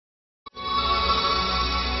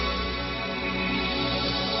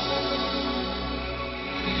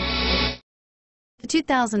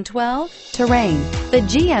2012 Terrain. The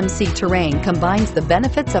GMC Terrain combines the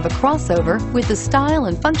benefits of a crossover with the style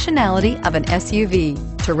and functionality of an SUV.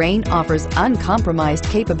 Terrain offers uncompromised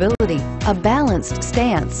capability, a balanced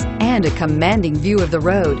stance, and a commanding view of the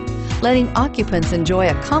road, letting occupants enjoy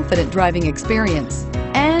a confident driving experience.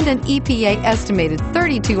 And an EPA estimated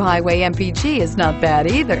 32 highway MPG is not bad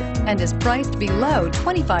either, and is priced below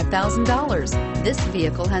 $25,000. This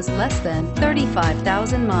vehicle has less than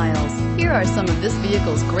 35,000 miles. Here are some of this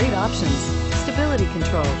vehicle's great options: stability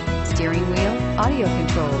control, steering wheel audio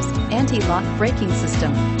controls, anti-lock braking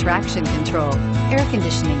system, traction control, air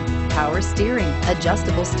conditioning, power steering,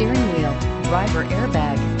 adjustable steering wheel, driver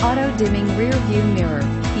airbag, auto-dimming rear view mirror,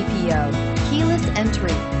 PPO, keyless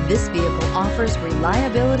entry. This vehicle offers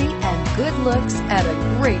reliability and good looks at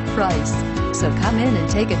a great price. So come in and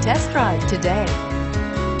take a test drive today.